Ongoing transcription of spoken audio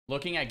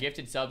Looking at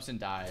gifted subs and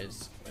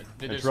dies.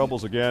 And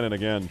troubles again and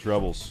again.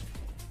 Troubles.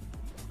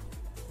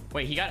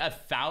 Wait, he got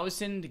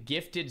 1,000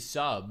 gifted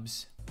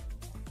subs.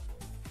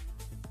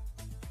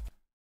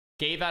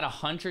 Gave out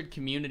 100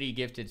 community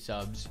gifted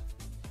subs.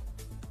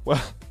 Well.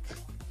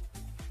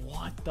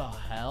 What the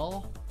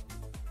hell?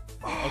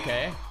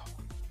 Okay.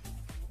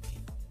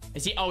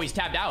 Is he? Oh, he's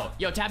tabbed out.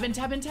 Yo, tab in,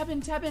 tab in, tab in,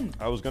 tab in.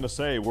 I was gonna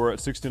say we're at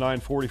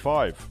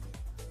 69.45.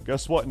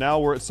 Guess what? Now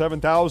we're at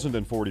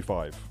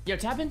 7,045. Yo,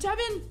 tab in, tab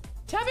in,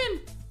 tab in.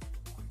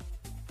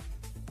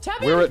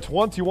 Tab in. We're at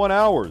 21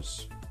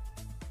 hours.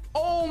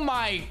 Oh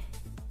my.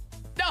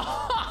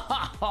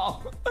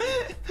 No.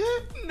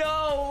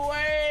 No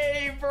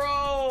way,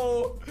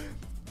 bro.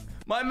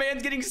 My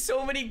man's getting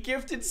so many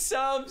gifted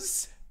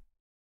subs.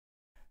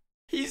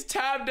 He's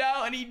tabbed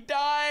out and he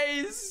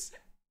dies.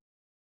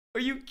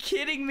 Are you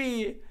kidding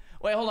me?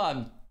 Wait, hold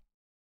on.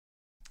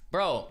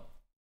 Bro,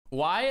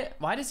 why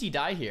does he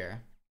die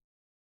here?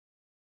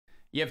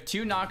 You have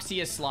 2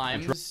 Noxia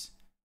slimes.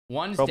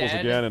 One's troubles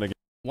dead. Again and again.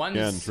 One's...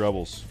 Again,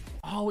 troubles.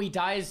 Oh, he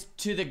dies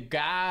to the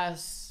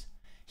gas.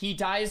 He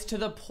dies to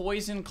the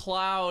poison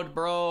cloud,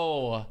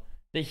 bro.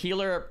 The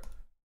healer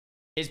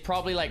is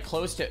probably like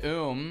close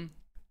to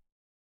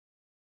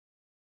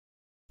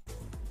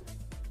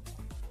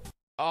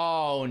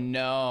Oh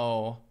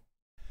no.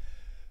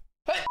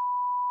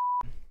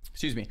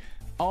 Excuse me.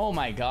 Oh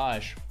my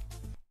gosh.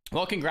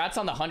 Well, congrats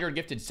on the 100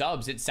 gifted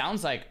subs. It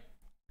sounds like...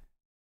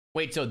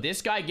 Wait, so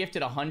this guy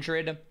gifted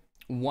 100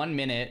 1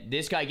 minute.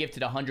 This guy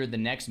gifted 100 the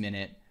next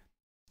minute.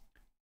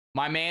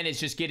 My man is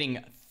just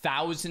getting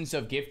thousands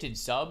of gifted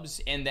subs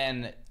and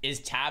then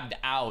is tabbed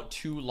out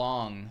too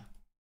long.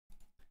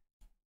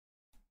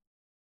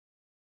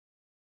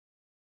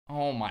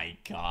 Oh my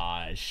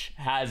gosh.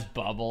 Has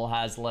bubble,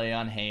 has lay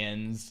on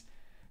hands.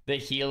 The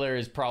healer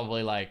is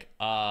probably like,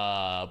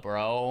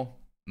 bro,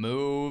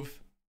 move.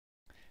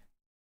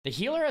 The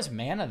healer has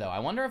mana though. I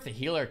wonder if the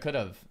healer could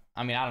have,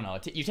 I mean, I don't know.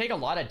 You take a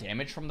lot of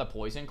damage from the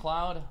poison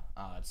cloud.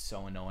 Oh, it's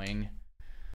so annoying.